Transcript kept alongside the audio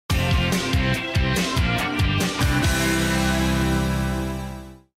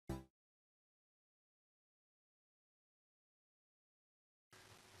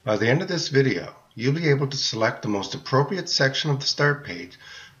By the end of this video, you'll be able to select the most appropriate section of the start page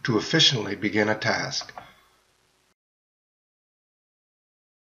to efficiently begin a task.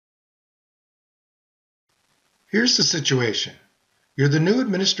 Here's the situation. You're the new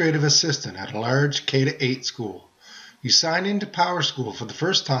administrative assistant at a large K-8 school. You sign into PowerSchool for the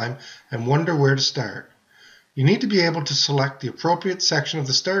first time and wonder where to start. You need to be able to select the appropriate section of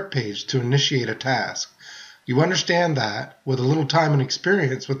the start page to initiate a task. You understand that, with a little time and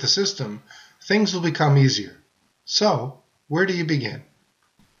experience with the system, things will become easier. So, where do you begin?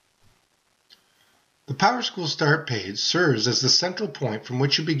 The PowerSchool start page serves as the central point from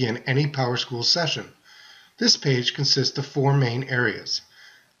which you begin any PowerSchool session. This page consists of four main areas: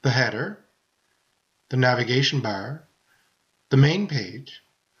 the header, the navigation bar, the main page,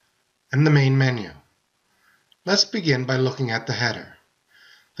 and the main menu. Let's begin by looking at the header.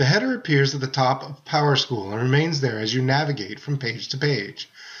 The header appears at the top of PowerSchool and remains there as you navigate from page to page.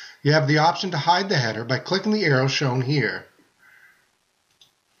 You have the option to hide the header by clicking the arrow shown here.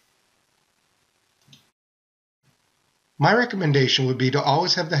 My recommendation would be to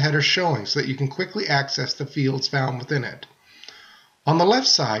always have the header showing so that you can quickly access the fields found within it. On the left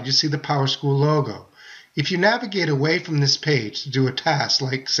side, you see the PowerSchool logo. If you navigate away from this page to do a task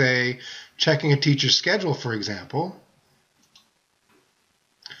like, say, checking a teacher's schedule, for example,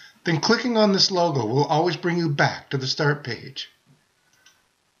 then clicking on this logo will always bring you back to the start page.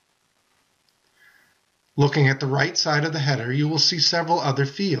 Looking at the right side of the header, you will see several other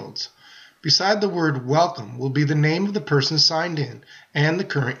fields. Beside the word Welcome will be the name of the person signed in and the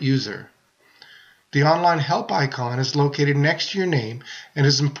current user. The online help icon is located next to your name, and it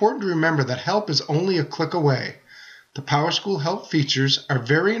is important to remember that help is only a click away. The PowerSchool help features are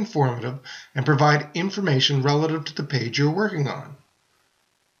very informative and provide information relative to the page you're working on.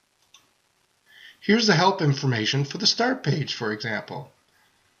 Here's the help information for the start page, for example.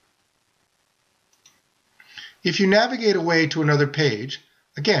 If you navigate away to another page,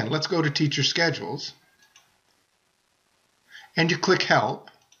 again, let's go to Teacher Schedules, and you click Help,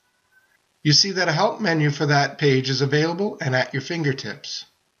 you see that a help menu for that page is available and at your fingertips.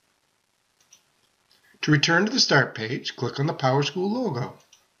 To return to the start page, click on the PowerSchool logo.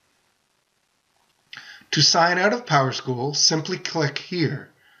 To sign out of PowerSchool, simply click here.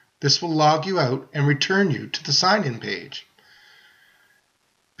 This will log you out and return you to the sign-in page.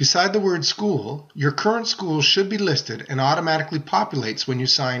 Beside the word School, your current school should be listed and automatically populates when you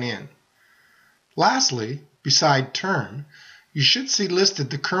sign in. Lastly, beside Term, you should see listed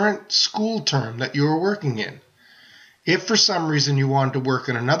the current school term that you are working in. If for some reason you want to work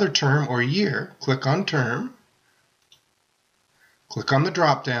in another term or year, click on Term, click on the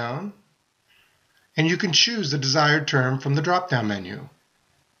drop-down, and you can choose the desired term from the drop-down menu.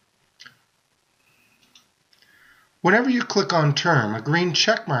 Whenever you click on Term, a green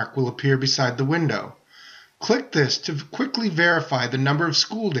check mark will appear beside the window. Click this to quickly verify the number of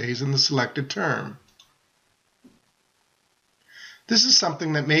school days in the selected term. This is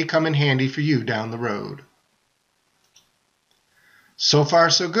something that may come in handy for you down the road. So far,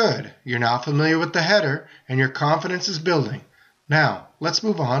 so good. You're now familiar with the header and your confidence is building. Now, let's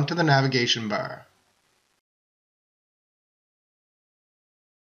move on to the navigation bar.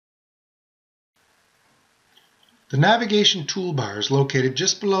 The navigation toolbar is located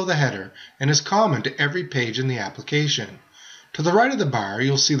just below the header and is common to every page in the application. To the right of the bar,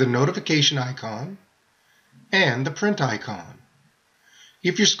 you'll see the notification icon and the print icon.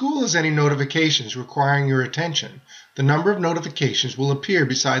 If your school has any notifications requiring your attention, the number of notifications will appear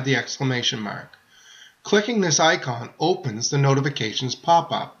beside the exclamation mark. Clicking this icon opens the notifications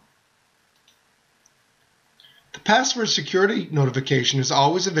pop-up. The password security notification is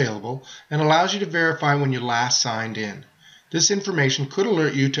always available and allows you to verify when you last signed in. This information could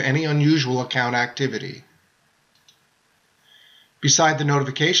alert you to any unusual account activity. Beside the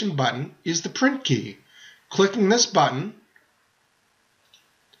notification button is the print key. Clicking this button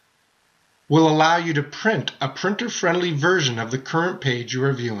will allow you to print a printer-friendly version of the current page you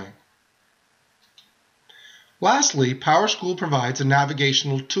are viewing. Lastly, PowerSchool provides a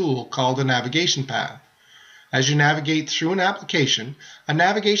navigational tool called a navigation path. As you navigate through an application, a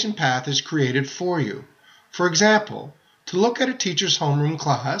navigation path is created for you. For example, to look at a teacher's homeroom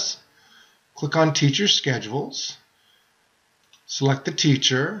class, click on Teacher Schedules, select the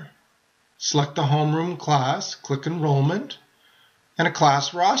teacher, select the homeroom class, click Enrollment, and a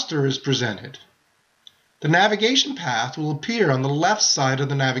class roster is presented. The navigation path will appear on the left side of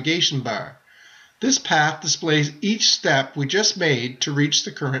the navigation bar. This path displays each step we just made to reach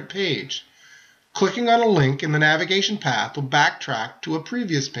the current page. Clicking on a link in the navigation path will backtrack to a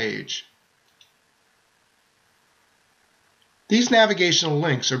previous page. These navigational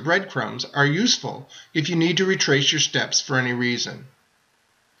links or breadcrumbs are useful if you need to retrace your steps for any reason.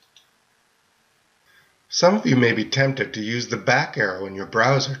 Some of you may be tempted to use the back arrow in your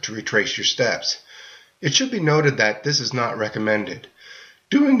browser to retrace your steps. It should be noted that this is not recommended.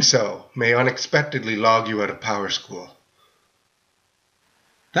 Doing so may unexpectedly log you out of PowerSchool.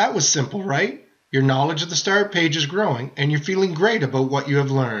 That was simple, right? Your knowledge of the start page is growing and you're feeling great about what you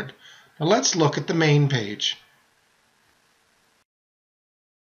have learned. Now let's look at the main page.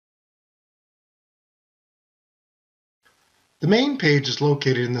 The main page is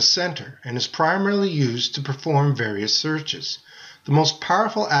located in the center and is primarily used to perform various searches. The most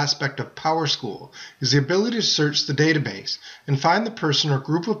powerful aspect of PowerSchool is the ability to search the database and find the person or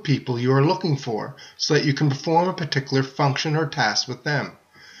group of people you are looking for so that you can perform a particular function or task with them.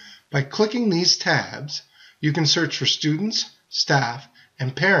 By clicking these tabs, you can search for students, staff,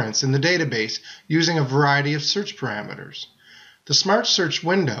 and parents in the database using a variety of search parameters. The Smart Search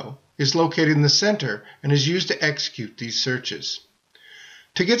window is located in the center and is used to execute these searches.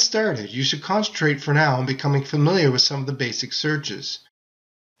 To get started, you should concentrate for now on becoming familiar with some of the basic searches.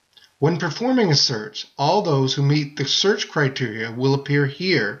 When performing a search, all those who meet the search criteria will appear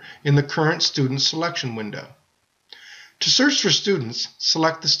here in the current student selection window. To search for students,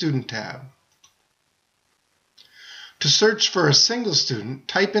 select the Student tab. To search for a single student,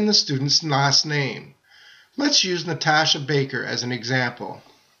 type in the student's last name. Let's use Natasha Baker as an example.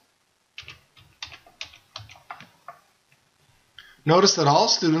 Notice that all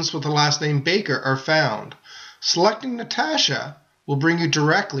students with the last name Baker are found. Selecting Natasha will bring you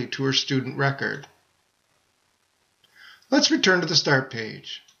directly to her student record. Let's return to the start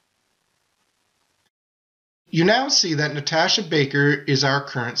page. You now see that Natasha Baker is our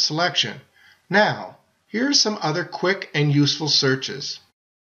current selection. Now, here are some other quick and useful searches.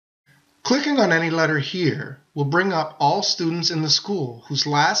 Clicking on any letter here will bring up all students in the school whose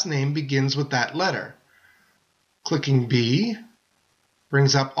last name begins with that letter. Clicking B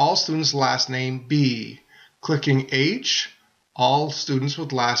brings up all students' last name B. Clicking H, all students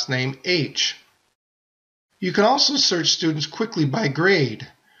with last name H. You can also search students quickly by grade.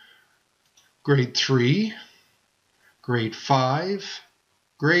 Grade 3, grade 5,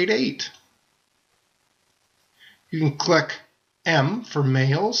 grade 8. You can click M for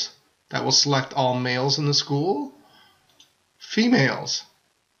males. That will select all males in the school. Females.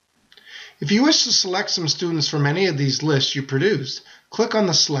 If you wish to select some students from any of these lists you produced, click on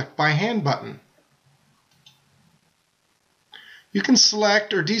the Select by Hand button. You can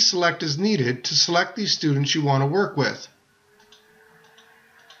select or deselect as needed to select these students you want to work with.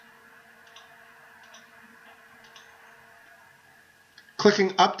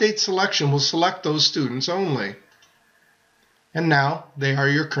 Clicking Update Selection will select those students only. And now they are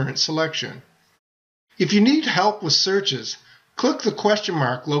your current selection. If you need help with searches, click the question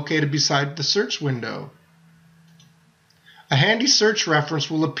mark located beside the search window. A handy search reference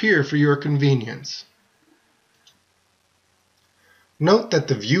will appear for your convenience. Note that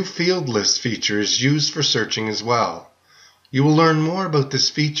the View Field List feature is used for searching as well. You will learn more about this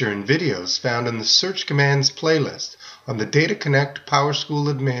feature in videos found in the Search Commands playlist on the Data Connect PowerSchool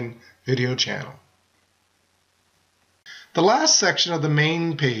Admin video channel. The last section of the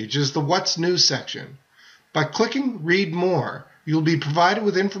main page is the What's New section. By clicking Read More, you will be provided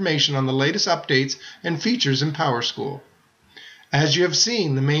with information on the latest updates and features in PowerSchool. As you have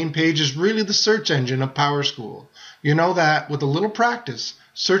seen, the main page is really the search engine of PowerSchool. You know that with a little practice,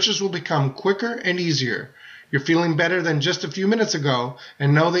 searches will become quicker and easier. You're feeling better than just a few minutes ago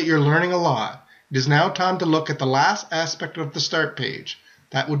and know that you're learning a lot. It is now time to look at the last aspect of the start page.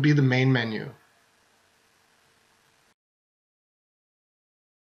 That would be the main menu.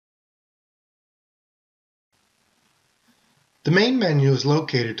 The main menu is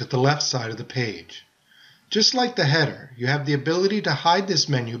located to the left side of the page. Just like the header, you have the ability to hide this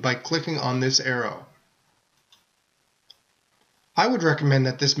menu by clicking on this arrow. I would recommend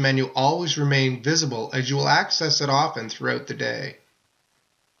that this menu always remain visible as you will access it often throughout the day.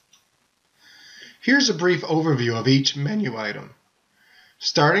 Here's a brief overview of each menu item.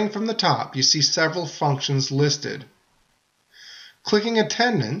 Starting from the top, you see several functions listed. Clicking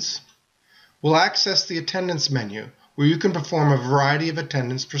Attendance will access the Attendance menu, where you can perform a variety of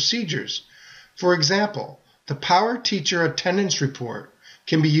attendance procedures. For example, the Power Teacher Attendance Report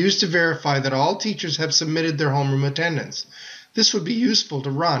can be used to verify that all teachers have submitted their homeroom attendance. This would be useful to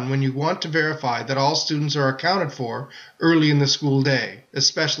run when you want to verify that all students are accounted for early in the school day,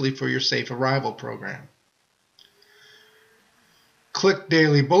 especially for your Safe Arrival program. Click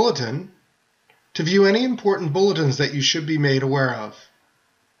Daily Bulletin to view any important bulletins that you should be made aware of.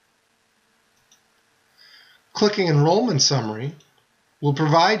 Clicking Enrollment Summary will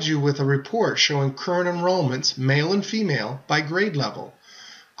provide you with a report showing current enrollments, male and female, by grade level.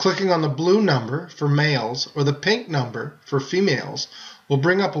 Clicking on the blue number for males or the pink number for females will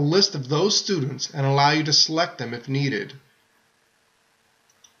bring up a list of those students and allow you to select them if needed.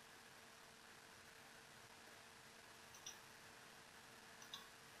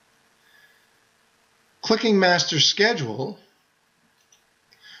 Clicking Master Schedule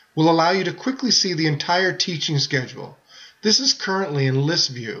will allow you to quickly see the entire teaching schedule. This is currently in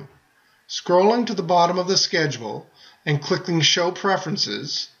List View. Scrolling to the bottom of the schedule and clicking Show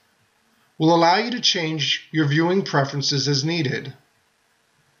Preferences will allow you to change your viewing preferences as needed.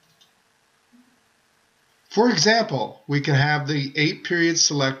 For example, we can have the 8 periods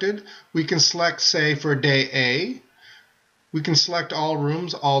selected. We can select, say, for day A. We can select all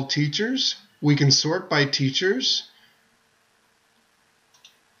rooms, all teachers. We can sort by teachers.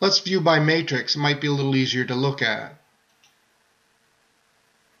 Let's view by matrix. It might be a little easier to look at.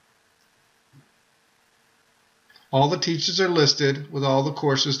 All the teachers are listed with all the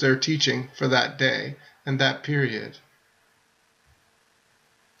courses they're teaching for that day and that period.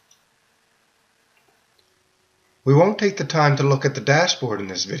 We won't take the time to look at the dashboard in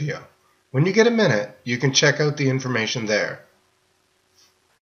this video. When you get a minute, you can check out the information there.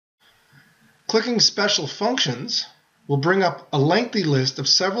 Clicking Special Functions will bring up a lengthy list of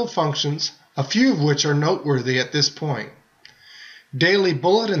several functions, a few of which are noteworthy at this point. Daily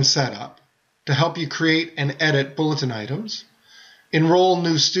Bulletin Setup to help you create and edit bulletin items. Enroll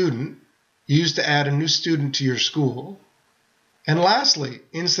New Student, used to add a new student to your school. And lastly,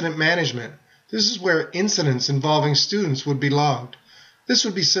 Incident Management. This is where incidents involving students would be logged. This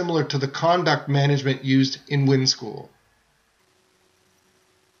would be similar to the conduct management used in WinSchool.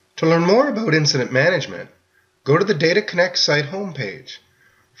 To learn more about incident management, go to the Data Connect site homepage.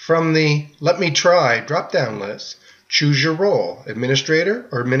 From the Let Me Try drop-down list, choose your role, Administrator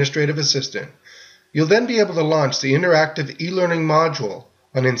or Administrative Assistant. You'll then be able to launch the interactive e-learning module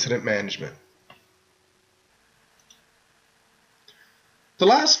on incident management. The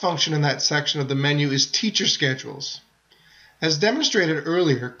last function in that section of the menu is Teacher Schedules. As demonstrated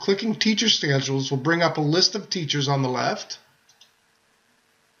earlier, clicking Teacher Schedules will bring up a list of teachers on the left.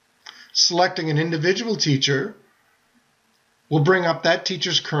 Selecting an individual teacher will bring up that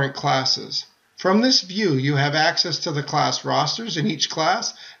teacher's current classes. From this view, you have access to the class rosters in each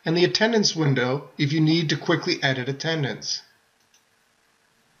class and the attendance window if you need to quickly edit attendance.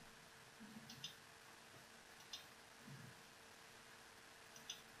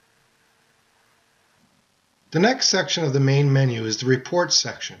 The next section of the main menu is the Reports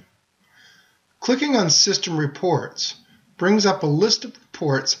section. Clicking on System Reports brings up a list of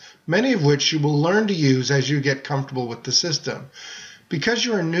reports, many of which you will learn to use as you get comfortable with the system. Because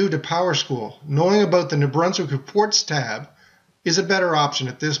you are new to PowerSchool, knowing about the New Brunswick Reports tab is a better option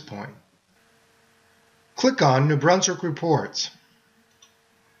at this point. Click on New Brunswick Reports.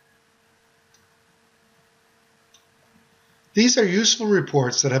 These are useful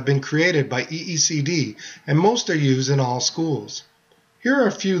reports that have been created by EECD, and most are used in all schools. Here are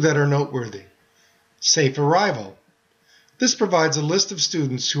a few that are noteworthy. Safe Arrival. This provides a list of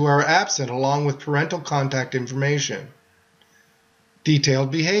students who are absent along with parental contact information. Detailed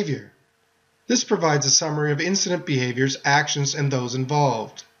Behavior. This provides a summary of incident behaviors, actions, and those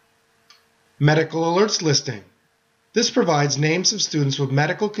involved. Medical Alerts Listing. This provides names of students with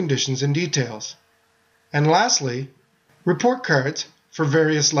medical conditions and details. And lastly, Report Cards for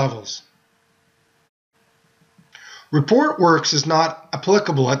various levels. Report Works is not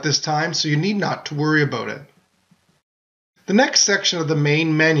applicable at this time, so you need not to worry about it. The next section of the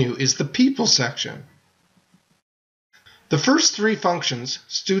main menu is the People section. The first three functions,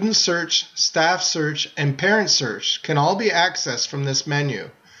 Student Search, Staff Search, and Parent Search, can all be accessed from this menu,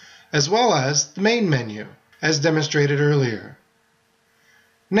 as well as the main menu, as demonstrated earlier.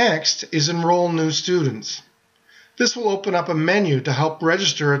 Next is Enroll New Students. This will open up a menu to help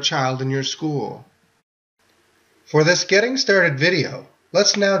register a child in your school. For this Getting Started video,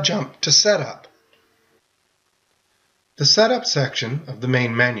 let's now jump to Setup. The Setup section of the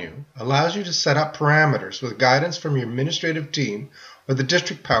main menu allows you to set up parameters with guidance from your administrative team or the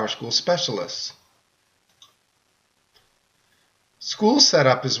district PowerSchool specialists. School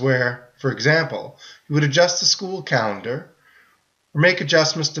Setup is where, for example, you would adjust the school calendar or make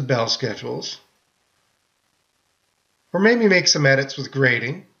adjustments to bell schedules, or maybe make some edits with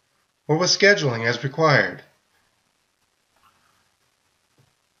grading or with scheduling as required.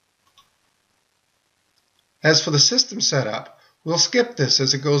 As for the system setup, we'll skip this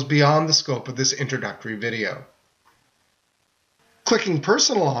as it goes beyond the scope of this introductory video. Clicking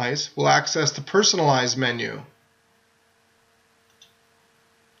Personalize will access the Personalize menu.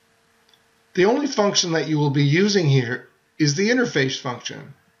 The only function that you will be using here is the interface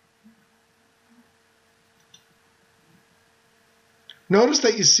function. Notice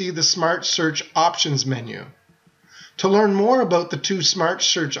that you see the Smart Search Options menu. To learn more about the two Smart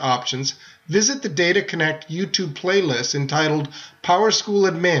Search options, visit the Data Connect YouTube playlist entitled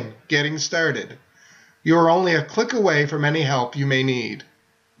PowerSchool Admin Getting Started. You are only a click away from any help you may need.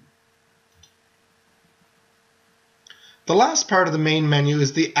 The last part of the main menu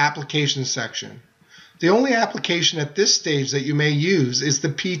is the Applications section. The only application at this stage that you may use is the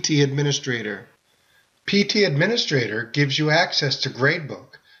PT Administrator. PT Administrator gives you access to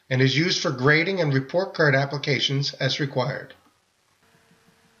Gradebook and is used for grading and report card applications as required.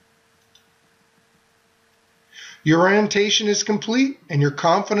 Your orientation is complete and your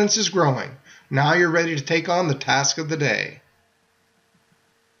confidence is growing. Now you're ready to take on the task of the day.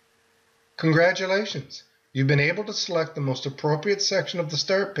 Congratulations! You've been able to select the most appropriate section of the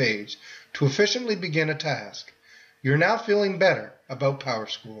Start page to efficiently begin a task. You're now feeling better about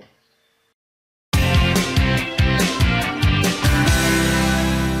PowerSchool.